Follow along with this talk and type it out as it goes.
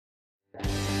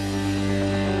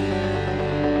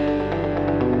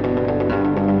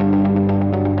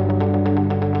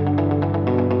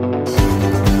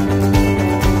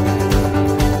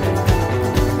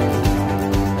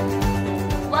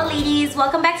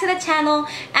to the channel,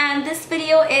 and this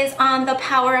video is on the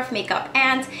power of makeup.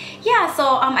 And yeah,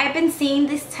 so I've been seeing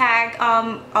this tag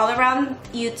all around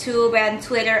YouTube and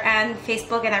Twitter and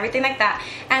Facebook and everything like that,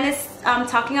 and it's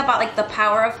talking about like the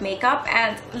power of makeup.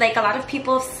 And like a lot of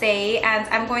people say, and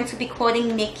I'm going to be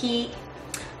quoting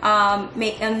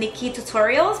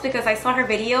NikkieTutorials because I saw her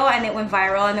video and it went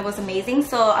viral and it was amazing.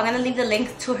 So I'm gonna leave the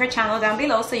link to her channel down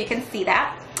below so you can see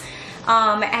that.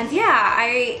 And yeah,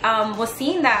 I was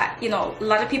seeing that, you know, a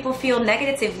lot of people feel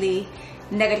negatively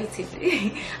a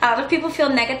lot of people feel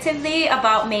negatively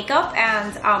about makeup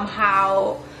and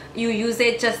how you use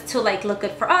it just to like look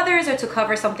good for others or to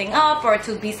cover something up or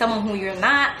to be someone who you're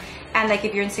not. And like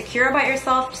if you're insecure about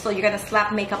yourself, so you're gonna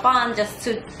slap makeup on just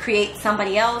to create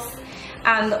somebody else.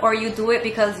 Or you do it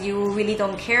because you really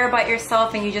don't care about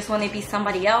yourself and you just want to be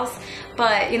somebody else.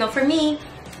 But you know, for me,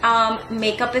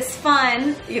 makeup is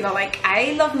fun. You know, like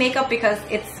I love makeup because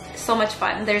it's so much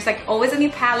fun. There's like always a new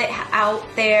palette out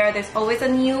there. There's always a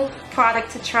new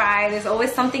product to try. There's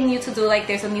always something new to do. Like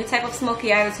there's a new type of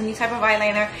smoky eye, there's a new type of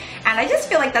eyeliner, and I just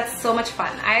feel like that's so much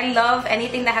fun. I love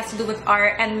anything that has to do with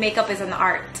art, and makeup is an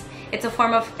art. It's a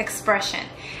form of expression,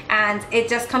 and it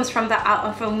just comes from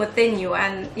from within you.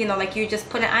 And you know, like you just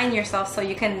put it on yourself so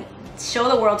you can show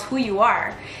the world who you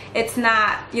are. It's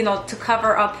not, you know, to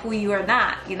cover up who you are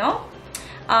not, you know,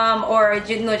 or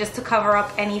you know, just to cover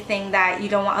up anything that you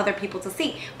don't want other people to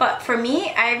see. But for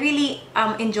me, I really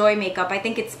enjoy makeup. I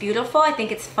think it's beautiful. I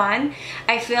think it's fun.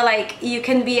 I feel like you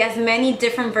can be as many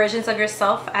different versions of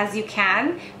yourself as you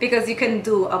can, because you can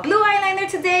do a blue eyeliner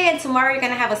today and tomorrow you're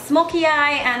gonna have a smoky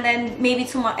eye, and then maybe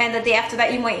tomorrow and the day after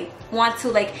that you might want to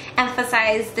like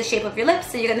emphasize the shape of your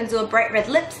lips, so you're gonna do a bright red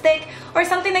lipstick or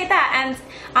something like that. And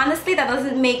honestly, that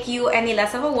doesn't make you any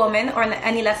less of a woman or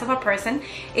any less of a person.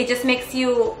 It just makes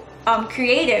you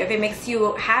creative. It makes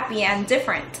you happy and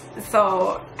different.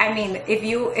 So I mean, if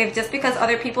just because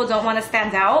other people don't want to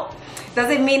stand out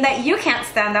doesn't mean that you can't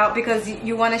stand out, because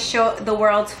you want to show the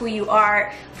world who you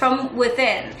are from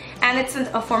within. And it's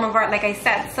a form of art, like I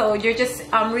said. So you're just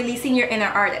releasing your inner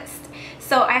artist.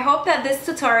 So I hope that this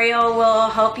tutorial will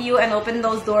help you and open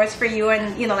those doors for you.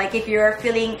 And you know, like if you're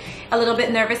feeling a little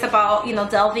bit nervous about, you know,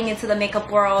 delving into the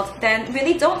makeup world, then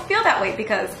really don't feel that way,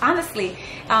 because honestly,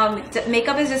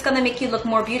 makeup is just gonna make you look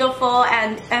more beautiful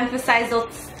and emphasize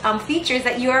those features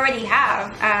that you already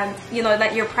have and, you know,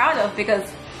 that you're proud of. Because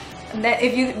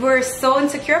if you were so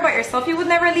insecure about yourself, you would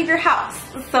never leave your house.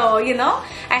 So, you know,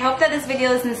 I hope that this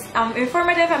video is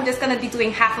informative. I'm just gonna be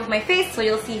doing half of my face, so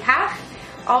you'll see half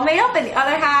all made up and the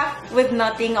other half with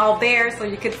nothing, all bare, so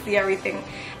you could see everything.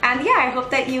 And yeah, I hope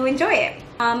that you enjoy it.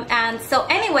 And so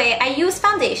anyway, I use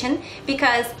foundation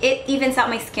because it evens out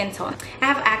my skin tone. I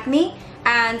have acne,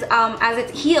 and as it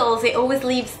heals, it always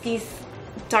leaves these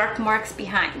dark marks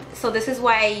behind. So this is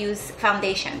why I use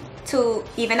foundation, to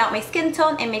even out my skin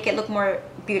tone and make it look more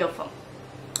beautiful.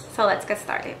 So let's get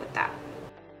started with that.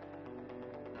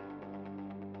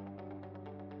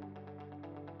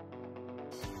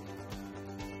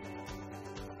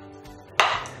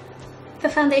 The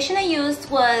foundation I used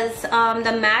was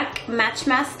the MAC Match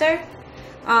Master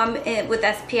with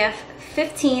SPF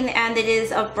 15, and it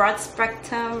is a broad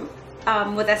spectrum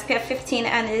with SPF 15,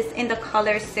 and it is in the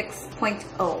color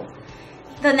 6.0.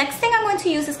 The next thing I'm going to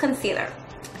use is concealer.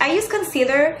 I use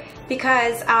concealer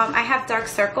because I have dark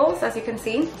circles, as you can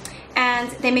see, and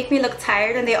they make me look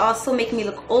tired, and they also make me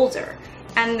look older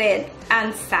and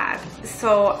sad.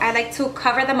 So I like to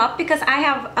cover them up because I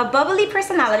have a bubbly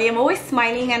personality. I'm always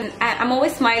smiling, and I'm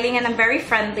very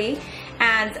friendly,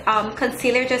 and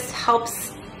concealer just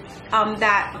helps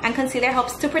concealer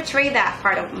helps to portray that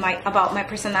part of about my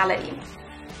personality.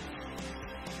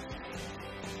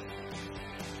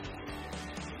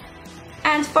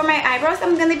 And for my eyebrows,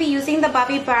 I'm going to be using the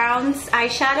Bobbi Brown's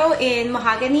eyeshadow in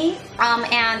Mahogany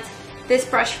and this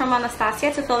brush from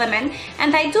Anastasia to fill them in.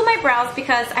 And I do my brows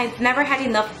because I've never had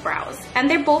enough brows, and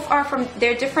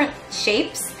they're different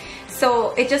shapes.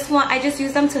 So I just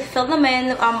use them to fill them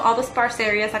in, all the sparse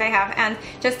areas that I have, and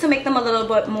just to make them a little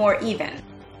bit more even.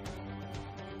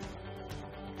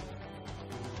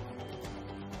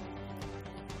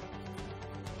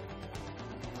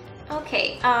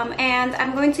 Okay, and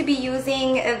I'm going to be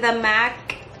using the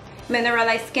MAC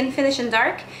Mineralized Skin Finish in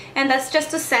Dark, and that's just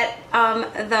to set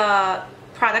the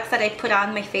products that I put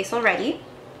on my face already.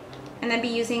 And I'll be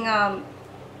using a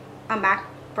MAC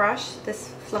brush,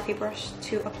 this fluffy brush,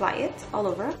 to apply it all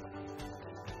over.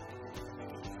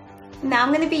 Now I'm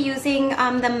going to be using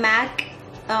the MAC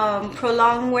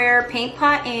Prolong Wear Paint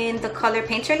Pot in the color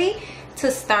Painterly to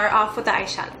start off with the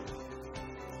eyeshadow.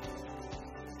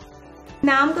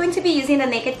 Now I'm going to be using the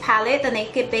Naked palette, the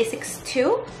Naked Basics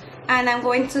 2, and I'm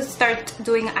going to start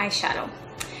doing eyeshadow.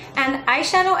 And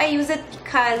eyeshadow, I use it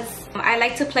because I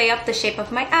like to play up the shape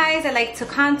of my eyes. I like to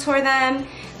contour them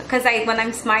because when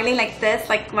I'm smiling like this,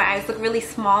 like my eyes look really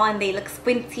small and they look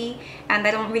squinty, and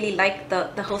I don't really like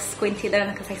the whole squinty look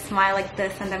because I smile like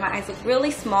this and then my eyes look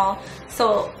really small.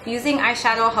 So using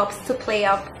eyeshadow helps to play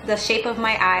up the shape of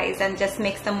my eyes and just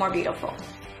makes them more beautiful.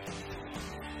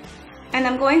 And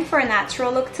I'm going for a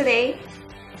natural look today.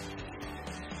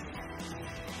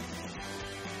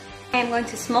 I'm going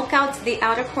to smoke out the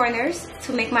outer corners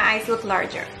to make my eyes look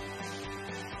larger.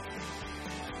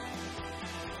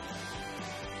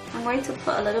 I'm going to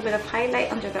put a little bit of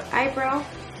highlight under the eyebrow.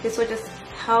 This will just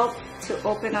help to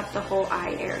open up the whole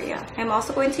eye area. I'm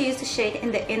also going to use the shade in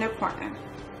the inner corner.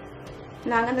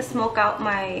 Now I'm going to smoke out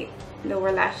my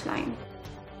lower lash line.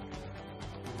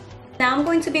 Now I'm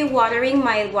going to be watering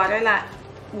my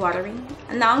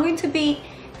Now I'm going to be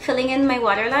filling in my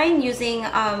waterline using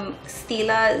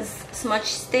Stila's Smudge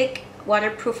Stick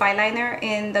waterproof eyeliner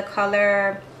in the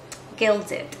color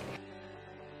Gilded.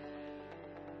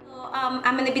 So,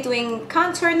 I'm going to be doing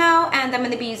contour now, and I'm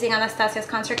going to be using Anastasia's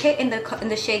contour kit in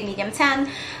the shade medium tan.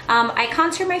 I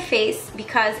contour my face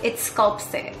because it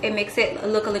sculpts it. It makes it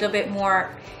look a little bit more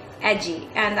edgy,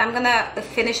 and I'm going to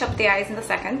finish up the eyes in a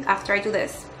second after I do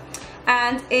this.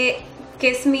 And it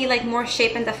gives me like more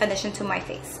shape and definition to my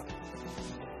face.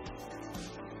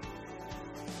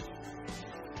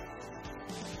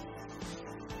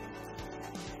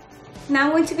 Now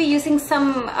I'm going to be using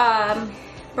some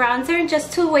bronzer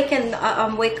just to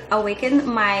awaken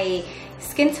my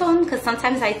skin tone, because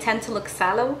sometimes I tend to look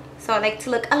sallow. So I like to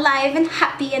look alive and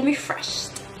happy and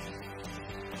refreshed.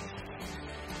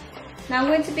 Now I'm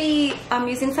going to be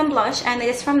using some blush, and it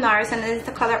is from NARS, and it is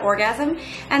the color Orgasm.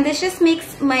 And this just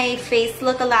makes my face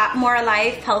look a lot more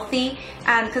alive, healthy,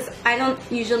 and because I don't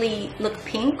usually look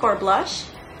pink or blush.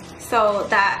 So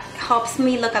that helps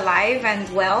me look alive and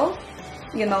well,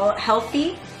 you know,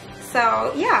 healthy.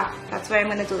 So yeah, that's why I'm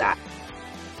going to do that.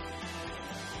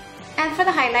 And for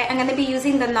the highlight, I'm going to be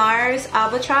using the NARS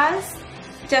Albatross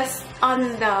just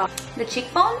on the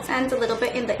cheekbones and a little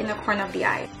bit in the inner corner of the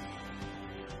eye.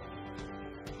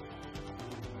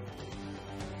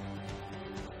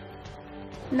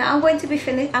 Now I'm going to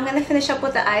finish up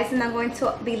with the eyes, and I'm going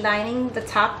to be lining the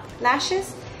top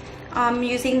lashes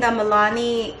using the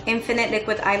Milani Infinite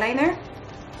Liquid Eyeliner.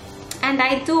 And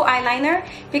I do eyeliner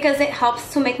because it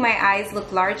helps to make my eyes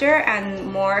look larger and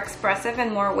more expressive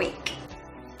and more awake.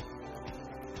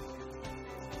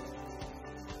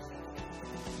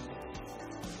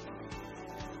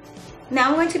 Now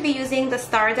I'm going to be using the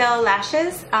Stardell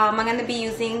lashes. I'm going to be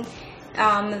using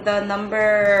the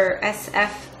number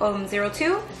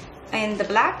SF02 in the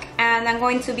black, and I'm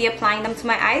going to be applying them to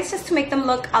my eyes just to make them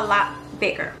look a lot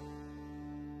bigger.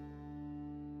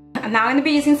 Now I'm going to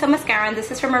be using some mascara, and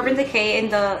this is from Urban Decay in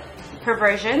the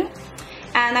Perversion,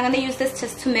 and I'm going to use this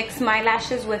just to mix my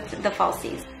lashes with the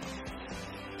falsies.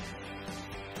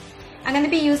 I'm going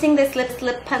to be using this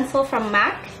lip pencil from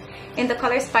MAC in the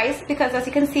color Spice, because as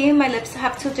you can see my lips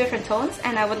have two different tones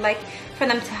and I would like for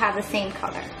them to have the same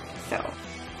color. So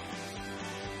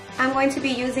I'm going to be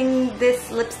using this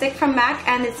lipstick from MAC,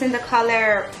 and it's in the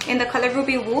color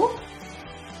Ruby Woo.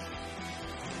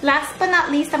 Last but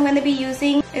not least, I'm going to be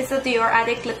using is the Dior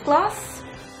Addict lip gloss.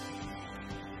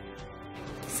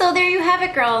 So there you have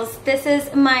it, girls. This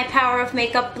is my power of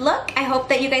makeup look. I hope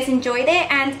that you guys enjoyed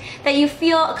it and that you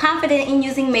feel confident in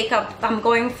using makeup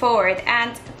going forward,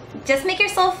 and just make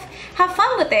yourself have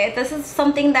fun with it. This is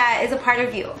something that is a part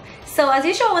of you. So as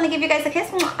usual, I want to give you guys a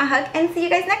kiss, a hug, and see you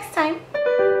guys next time.